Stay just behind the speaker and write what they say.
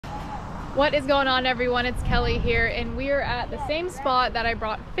What is going on, everyone? It's Kelly here, and we are at the same spot that I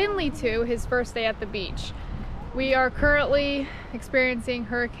brought Finley to his first day at the beach. We are currently experiencing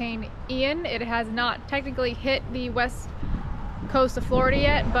Hurricane Ian. It has not technically hit the west coast of Florida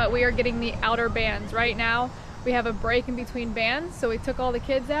yet, but we are getting the outer bands. Right now, we have a break in between bands, so we took all the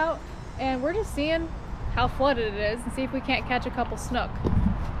kids out, and we're just seeing how flooded it is and see if we can't catch a couple snook.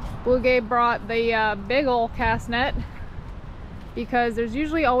 Blue Gabe brought the big ol' cast net, because there's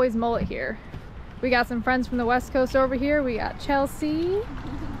usually always mullet here. We got some friends from the west coast over here. We got Chelsea,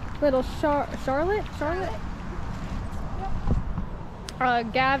 little Charlotte,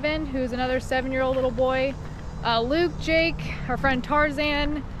 Gavin, who's another 7-year-old little boy, Luke, Jake, our friend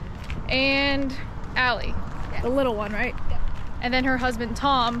Tarzan, and Allie, the little one, right? Yeah. And then her husband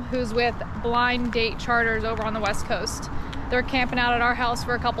Tom, who's with Blind Date Charters over on the west coast. They're camping out at our house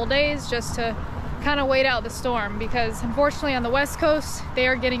for a couple days just to kind of wait out the storm, because unfortunately on the west coast they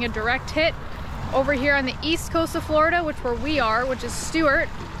are getting a direct hit. Over here on the east coast of Florida, where we are, which is Stewart,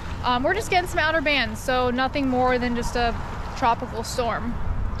 we're just getting some outer bands, so nothing more than just a tropical storm.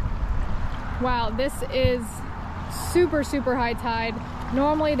 Wow, this is super high tide.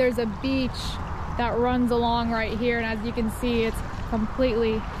 Normally there's a beach that runs along right here, and as you can see, it's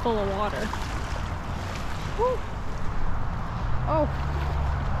completely full of water. Woo. Oh,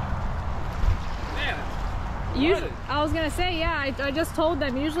 usually, I was gonna say, yeah, I just told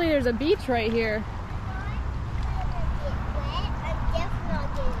them usually there's a beach right here.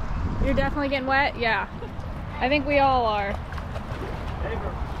 You're definitely getting wet? Yeah. I think we all are.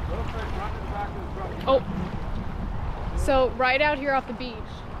 Oh. So right out here off the beach,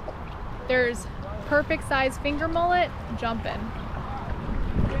 there's perfect size finger mullet jumping.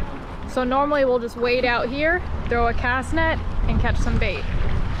 So normally we'll just wait out here, throw a cast net, and catch some bait.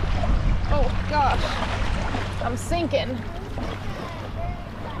 Oh gosh. I'm sinking.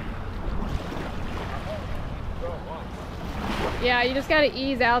 Yeah, you just gotta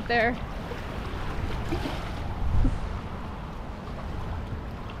ease out there.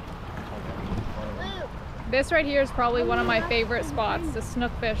 This right here is probably one of my favorite spots to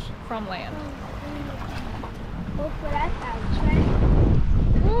snook fish from land.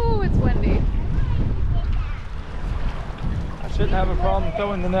 Ooh, it's windy. I shouldn't have a problem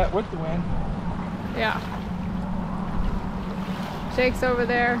throwing the net with the wind. Yeah. Jake's over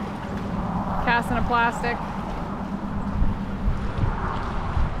there casting a plastic.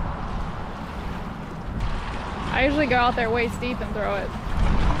 I usually go out there waist deep and throw it.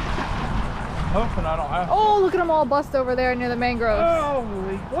 Hoping I don't have to. Oh, look at them all bust over there near the mangroves. Oh,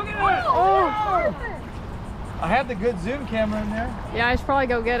 look at that! Oh. I had the good zoom camera in there. Yeah, I should probably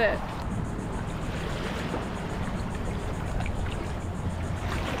go get it.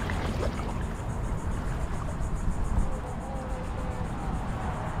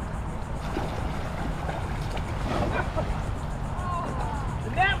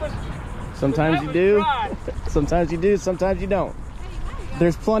 Sometimes you do, sometimes you do, sometimes you don't.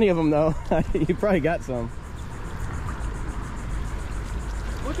 There's plenty of them though. You probably got some.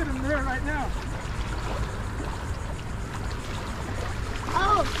 Look at them there right now.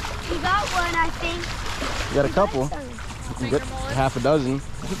 Oh, you got one, I think. You got a couple. You got half a dozen.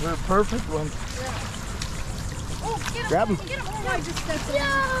 They're perfect ones. Yeah. Oh, get grab them. Get them. Oh, I just stepped in.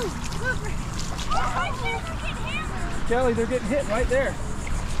 No! Kelly, they're getting hit right there.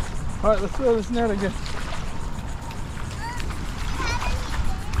 All right, let's throw this net again.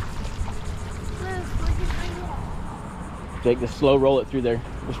 Jake, just slow roll it through there.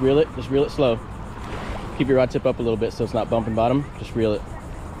 Just reel it slow. Keep your rod tip up a little bit so it's not bumping bottom. Just reel it.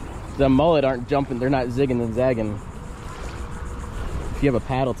 The mullet aren't jumping, they're not zigging and zagging. If you have a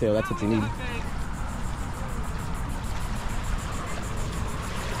paddle tail, that's what you need.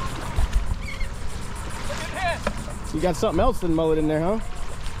 You got something else than mullet in there, huh?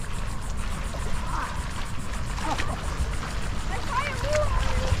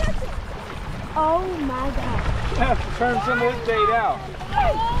 Oh my God. You have to turn some of this bait out.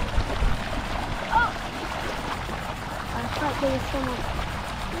 I thought there was so much.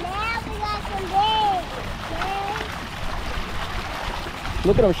 Now we got some bait.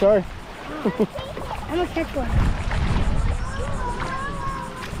 Look at him, Char. I'm gonna catch one.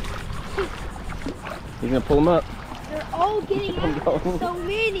 He's gonna pull them up. They're all getting out. So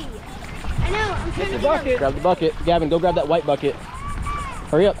many. I know, I'm trying to get them. Grab the bucket. Gavin, go grab that white bucket.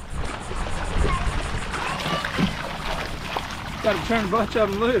 Hurry up. Got to turn a bunch of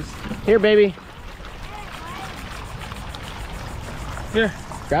them loose. Here, baby. Here.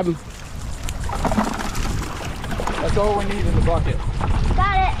 Grab them. That's all we need in the bucket.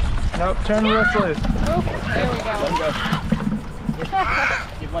 Got it. Nope, turn the rest loose. Oh, there we go. Let him go.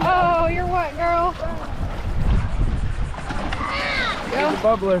 Oh, you're what, girl? There's a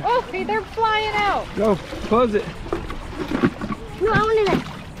bubbler. Oh, they're flying out. Go, close it. No, I want it.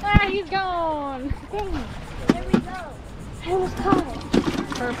 Ah, he's gone. Dang it. There we go. I was caught.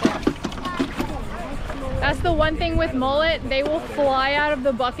 Perfect. That's the one thing with mullet. They will fly out of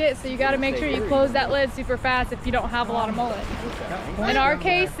the bucket, so you got to make sure you close that lid super fast if you don't have a lot of mullet. In our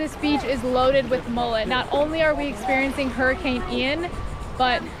case, this beach is loaded with mullet. Not only are we experiencing Hurricane Ian,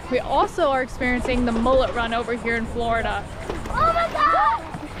 but we also are experiencing the mullet run over here in Florida. Oh my God!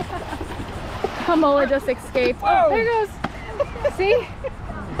 A mullet just escaped. Oh, there it goes. See?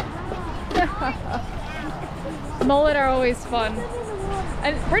 Mullet are always fun.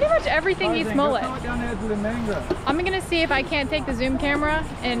 And pretty much everything eats mullet. I'm gonna see if I can't take the zoom camera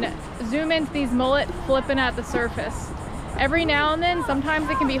and zoom into these mullet flipping at the surface. Every now and then, sometimes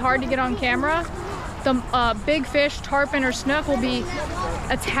it can be hard to get on camera. The big fish, tarpon or snook will be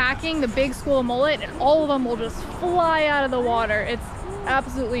attacking the big school of mullet, and all of them will just fly out of the water. It's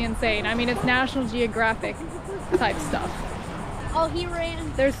absolutely insane. I mean, it's National Geographic type stuff. Oh, he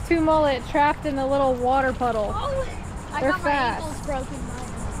ran. There's 2 mullet trapped in a little water puddle. Oh, They're I got fast. my ankles broken.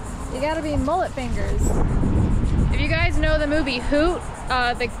 You gotta be mullet fingers. If you guys know the movie Hoot,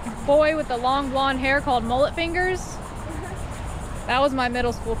 the boy with the long blonde hair called Mullet Fingers, that was my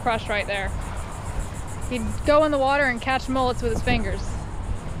middle school crush right there. He'd go in the water and catch mullets with his fingers.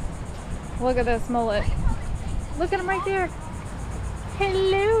 Look at this mullet. Look at him right there.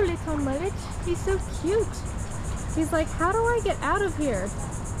 Hello, little mullet. He's so cute. He's like, how do I get out of here?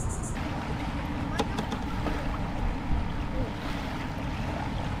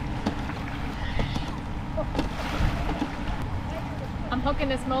 I'm hooking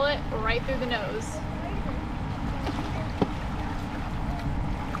this mullet right through the nose.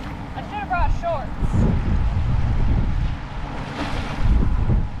 I should have brought shorts.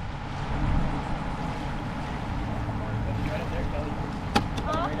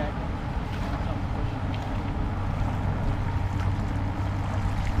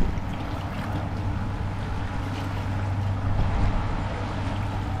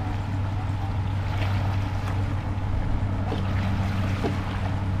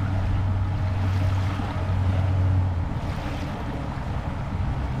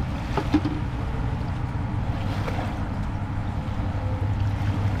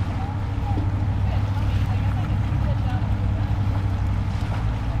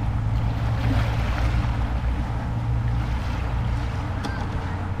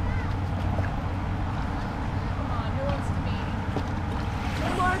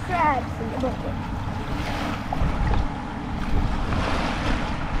 Crabs in the bucket.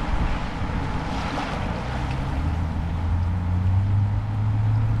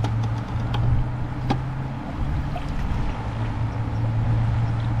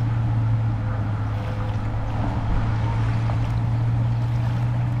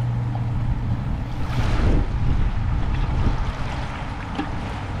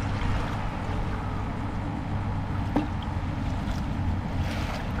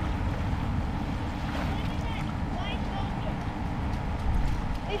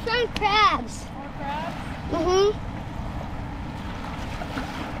 They found crabs. More crabs? Mm-hmm.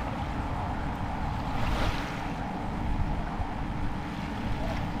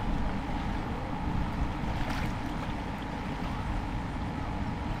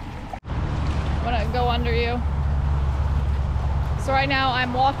 I'm gonna go under you. So right now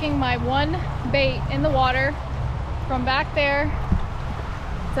I'm walking my one bait in the water from back there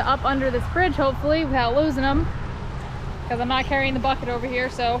to up under this bridge, hopefully without losing them, because I'm not carrying the bucket over here,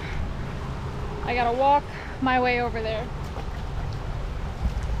 so I gotta walk my way over there.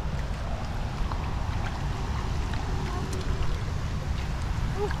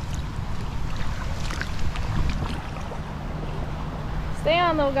 Stay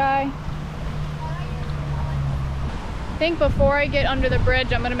on, little guy. I think before I get under the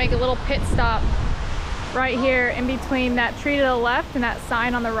bridge, I'm gonna make a little pit stop right here in between that tree to the left and that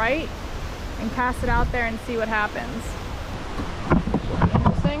sign on the right and cast it out there and see what happens.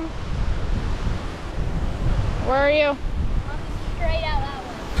 Interesting. Where are you? I'm straight out that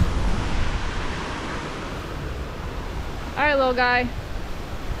way. All right, little guy,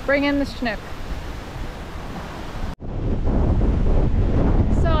 bring in the schnook.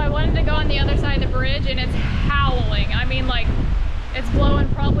 So I wanted to go on the other side of the bridge and it's howling. I mean, like, it's blowing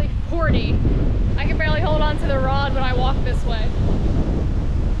probably 40. I can barely hold on to the rod when I walk this way.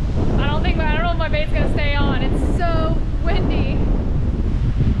 I don't know if my bait's gonna stay on. It's so windy.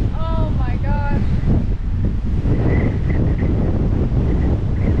 Oh my gosh.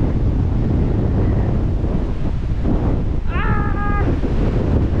 Ah!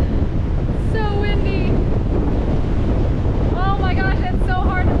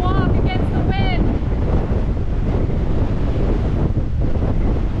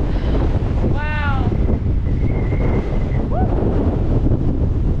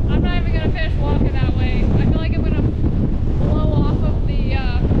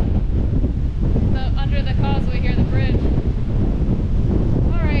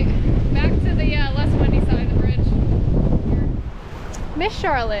 fish,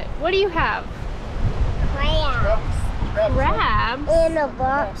 Charlotte? What do you have? Crabs. Crabs? In a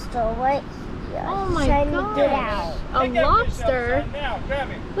lobster right here. Oh my Trying gosh. to get out. A lobster? Now, grab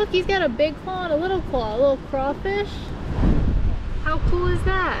him. Look, he's got a big claw and a little claw. A little crawfish. How cool is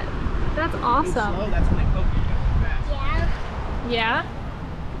that? That's awesome. Oh, that's when they poke you fast. Yeah. Yeah?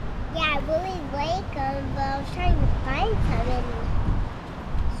 Yeah, I really like them, but I was trying to find some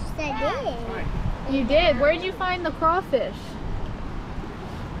and I did. You did? Where did you find the crawfish?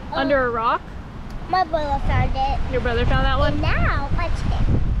 Under a rock? My brother found it. Your brother found that And one? now, watch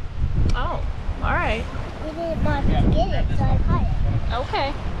it. Oh, alright. We didn't want to get it, so I caught it.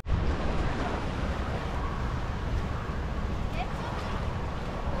 Okay.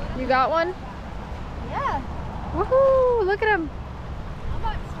 You got one? Yeah. Woohoo! Look at him. I'm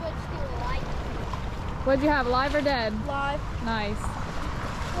about to switch to a light. What'd you have, live or dead? Live. Nice.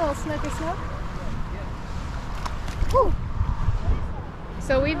 Little snooky snook.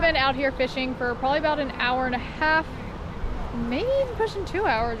 So we've been out here fishing for probably about an hour and a half, maybe even pushing 2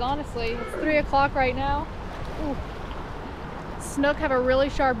 hours, honestly. It's 3 o'clock right now. Ooh. Snook have a really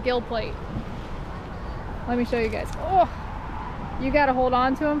sharp gill plate. Let me show you guys. Oh, you gotta hold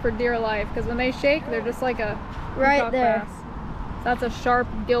on to them for dear life, because when they shake, they're just like a peacock bass. So that's a sharp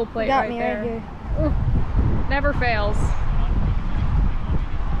gill plate right there. here. Ooh. Never fails.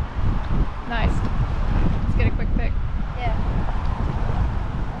 Nice. Let's get a quick pick. Yeah.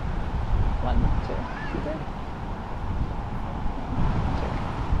 1, 2,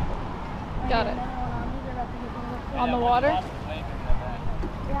 3. Got it. On the water?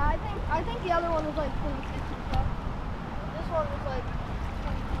 Yeah, I think the other one was like 26 and stuff. This one was like.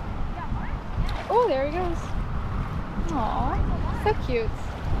 Oh, there he goes. Aw, so cute.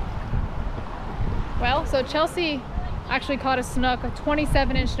 Well, so Chelsea actually caught a snook, a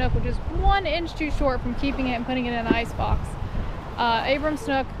 27-inch snook, which is 1 inch too short from keeping it and putting it in an ice box. Abram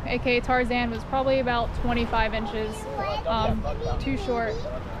snook, aka Tarzan, was probably about 25 inches too short,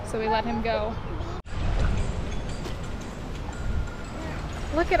 so we let him go.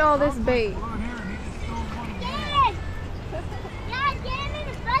 Look at all this bait. Dad! Dad, get him in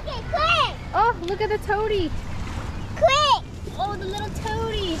the bucket, quick! Oh, look at the toady. Quick! Oh, the little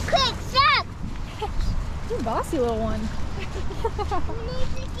toady. Quick, stop! You bossy little one. We need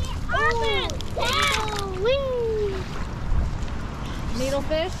to get off him! Whee!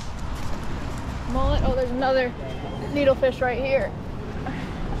 Needlefish. Mullet. Oh, there's another needlefish right here.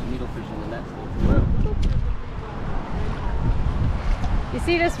 Needlefish in the net. You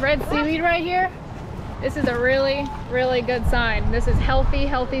see this red seaweed right here? This is a really, really good sign. This is healthy,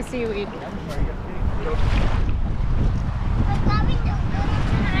 healthy seaweed.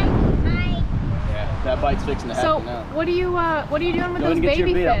 Yeah, that bite's fixing to So, happen now. what are you doing with Go those and get your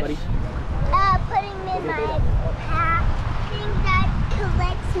baby bait fish? out, buddy. Putting them in my pack. Thing that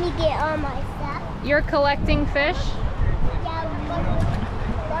collects me get all my stuff. You're collecting fish? Yeah,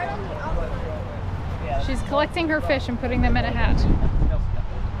 right on the outside. She's collecting her fish and putting them in a hat.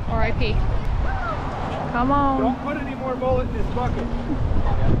 R.I.P. Come on. Don't put any more mullet in this bucket.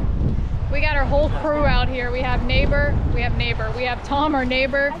 We got our whole crew out here. We have neighbor. We have Tom, our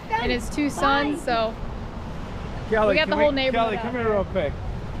neighbor, and his 2 sons. So Kelly, we got the whole neighborhood Kelly, out come here here. real quick.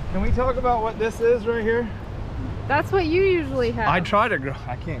 Can we talk about what this is right here? that's what you usually have. I try to grow.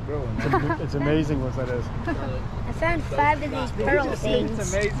 I can't grow them. It's amazing what that is. I found 5 of these pearl It's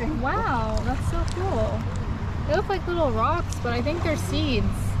things. amazing. Wow, that's so cool. They look like little rocks, but I think they're seeds.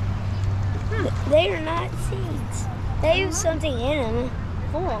 They are not seeds. They have something in them.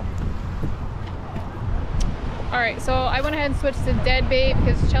 Cool. All right, so I went ahead and switched to dead bait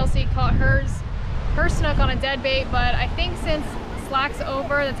because Chelsea caught her snook on a dead bait, but I think since slack's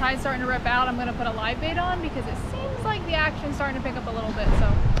over, the tide's starting to rip out, I'm gonna put a live bait on because it seems like the action's starting to pick up a little bit,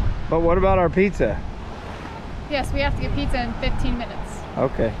 so. But what about our pizza? Yes, we have to get pizza in 15 minutes.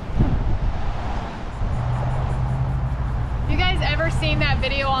 Okay. You guys ever seen that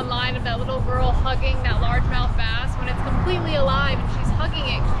video online of that little girl hugging that largemouth bass when it's completely alive and she's hugging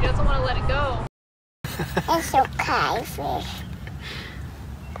it because she doesn't want to let it go? It's okay, fish.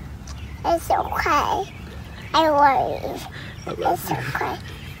 It's okay. I worry. It's okay.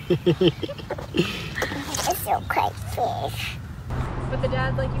 It's okay, fish. But the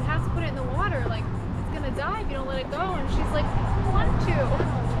dad's like, you have to put it in the water. Like, it's going to die if you don't let it go. And she's like, I want to.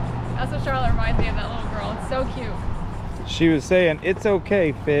 That's what Charlotte reminds me of, that little girl. It's so cute. She was saying, it's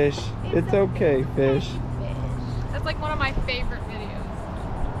okay, fish. It's okay, fish. That's like one of my favorite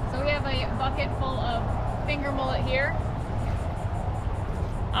videos. So we have a bucket full of finger mullet here.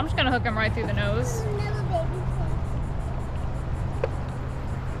 I'm just gonna hook him right through the nose.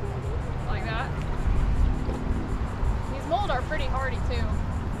 Like that. These mullet are pretty hardy too.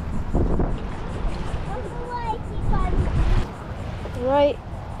 Right.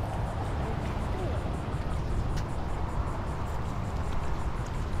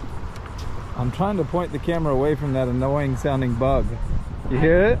 I'm trying to point the camera away from that annoying sounding bug. You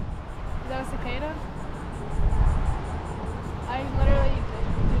hear it? Is that a cicada? I literally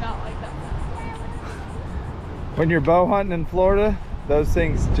do not like that. When you're bow hunting in Florida, those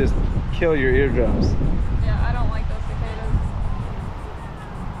things just kill your eardrums. Yeah, I don't like those cicadas.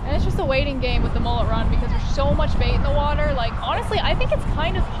 And it's just a waiting game with the mullet run because there's so much bait in the water. Like, honestly, I think it's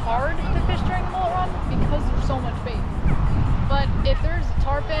kind of hard to fish during the mullet run because there's so much bait. But if there's a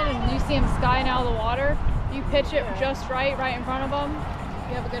tarpon and you see him skying out of the water, you pitch it just right in front of him,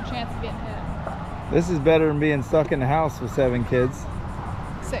 you have a good chance of getting hit. This is better than being stuck in the house with 7 kids.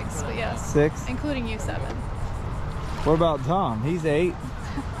 6, but yes. 6? Including you, 7. What about Tom? He's 8.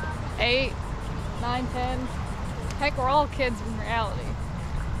 8, 9, 10. Heck, we're all kids in reality.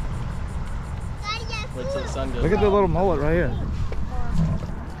 Wait till the sun goes Look at the down. little mullet right here.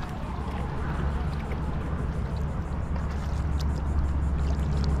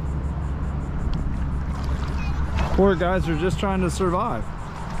 Poor guys are just trying to survive.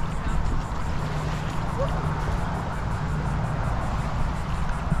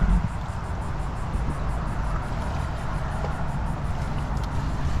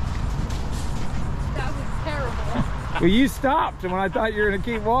 That was terrible. Well, you stopped when I thought you were going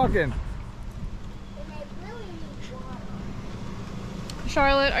to keep walking.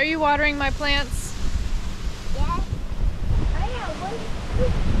 Charlotte, are you watering my plants? Yes. I know.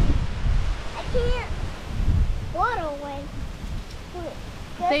 I can't water when.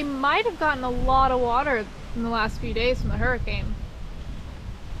 They might have gotten a lot of water in the last few days from the hurricane.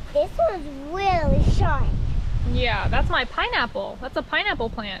 This one's really shiny. Yeah, that's my pineapple. That's a pineapple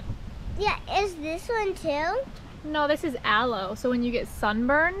plant. Yeah, is this one too? No, this is aloe. So when you get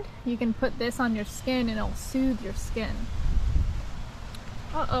sunburned, you can put this on your skin and it'll soothe your skin.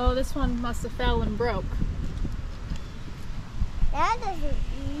 Uh-oh, this one must have fell and broke. That does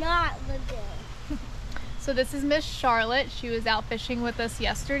not look good. So this is Miss Charlotte. She was out fishing with us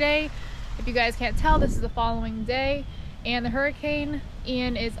yesterday. If you guys can't tell, this is the following day. And the Hurricane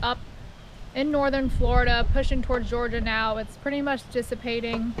Ian is up in northern Florida, pushing towards Georgia now. It's pretty much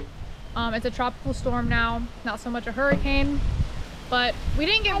dissipating. It's a tropical storm now, not so much a hurricane. But we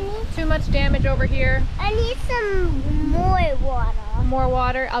didn't get too much damage over here. I need some more water. More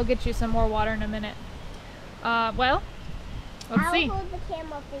water? I'll get you some more water in a minute. Well, let's see. I'll hold the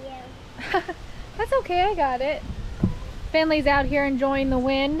camera for you. That's okay, I got it. Finley's out here enjoying the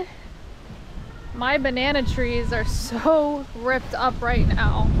wind. My banana trees are so ripped up right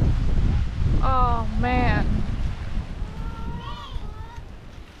now. Oh man.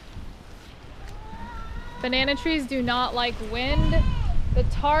 Banana trees do not like wind. The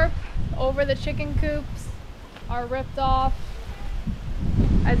tarp over the chicken coops are ripped off.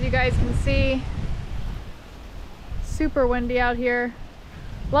 As you guys can see, super windy out here.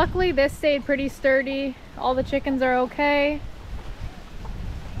 Luckily this stayed pretty sturdy. All the chickens are okay.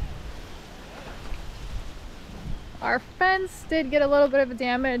 Our fence did get a little bit of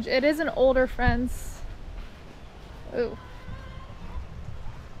damage. It is an older fence. Ooh.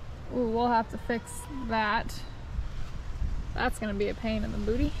 Ooh, we'll have to fix that. That's gonna be a pain in the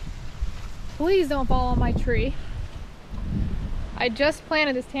booty. Please don't fall on my tree. I just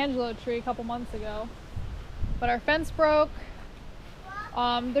planted this tangelo tree a couple months ago, but our fence broke.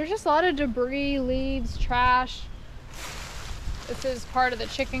 There's just a lot of debris, leaves, trash. This is part of the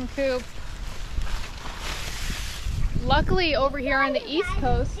chicken coop. Luckily over here on the East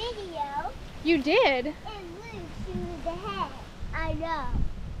Coast, you did? And Luke to the head. I know.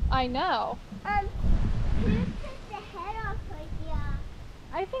 I know. You took the head off right here.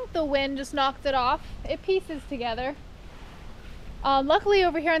 I think the wind just knocked it off. It pieces together. Luckily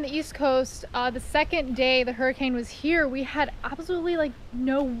over here on the East Coast, the second day the hurricane was here, we had absolutely like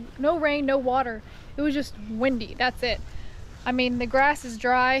no rain, no water. It was just windy, that's it. I mean, the grass is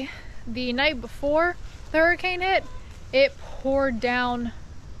dry. The night before the hurricane hit, it poured down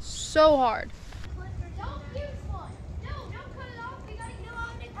so hard.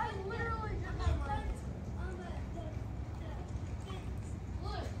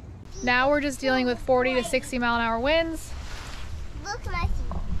 Now we're just dealing with 40 to 60 mile an hour winds. Look at my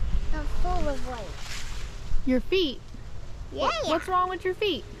feet. I'm full of white. Your feet? Yeah. What's wrong with your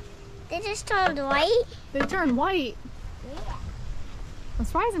feet? They just turned white. They turn white. Yeah. I'm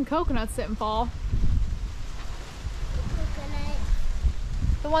surprised some coconuts didn't fall. Coconut.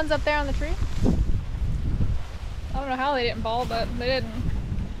 The ones up there on the tree? I don't know how they didn't fall, but they didn't.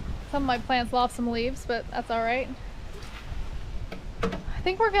 Some of my plants lost some leaves, but that's all right. I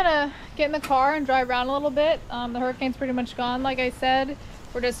think we're gonna get in the car and drive around a little bit. The hurricane's pretty much gone, like I said.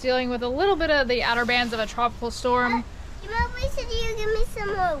 We're just dealing with a little bit of the outer bands of a tropical storm. You remember we said you give me some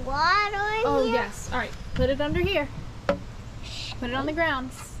more water in Oh, here? yes. All right, put it under here. Put it on the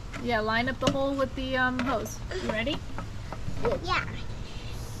ground. Yeah, line up the hole with the hose. You ready? Yeah.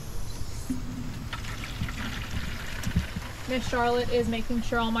 Miss Charlotte is making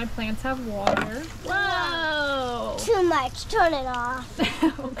sure all my plants have water. Whoa! Too much. Turn it off.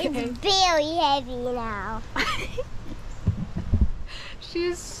 Okay. It's very heavy now. She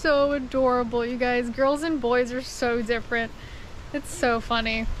is so adorable, you guys. Girls and boys are so different. It's so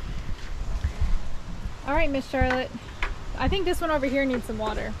funny. All right, Miss Charlotte. I think this one over here needs some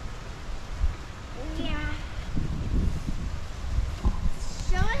water. Yeah.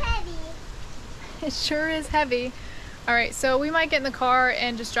 So heavy. It sure is heavy. All right, so we might get in the car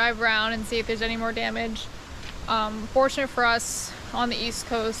and just drive around and see if there's any more damage. Fortunate for us on the East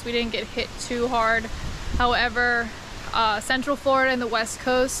Coast, we didn't get hit too hard. However, Central Florida and the West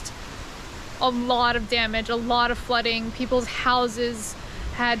Coast, a lot of damage, a lot of flooding. People's houses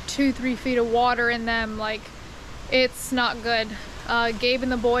had 2-3 feet of water in them. Like, it's not good. Gabe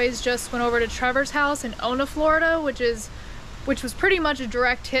and the boys just went over to Trevor's house in Ona, Florida, which was pretty much a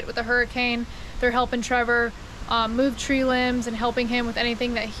direct hit with the hurricane. They're helping Trevor move tree limbs and helping him with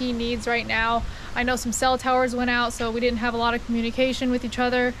anything that he needs right now. I know some cell towers went out, so we didn't have a lot of communication with each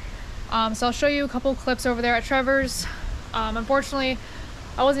other. So I'll show you a couple clips over there at Trevor's. Unfortunately,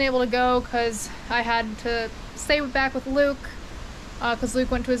 I wasn't able to go because I had to stay back with Luke because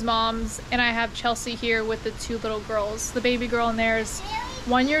Luke went to his mom's, and I have Chelsea here with the 2 little girls. The baby girl in there is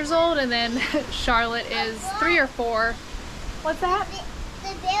 1 year old, and then Charlotte is 3 or 4. What's that?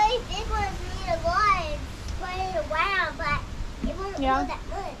 The very big ones need a lot. Quite a while, but it won't go that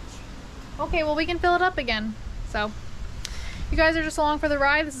much. Okay, well, we can fill it up again. So, you guys are just along for the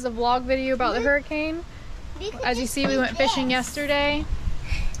ride. This is a vlog video about the hurricane. As you see, we went fishing yesterday.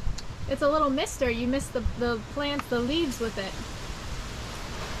 It's a little mister. You missed the plants, the leaves with it.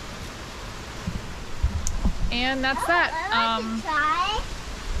 And that's that.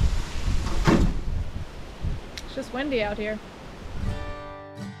 It's just windy out here.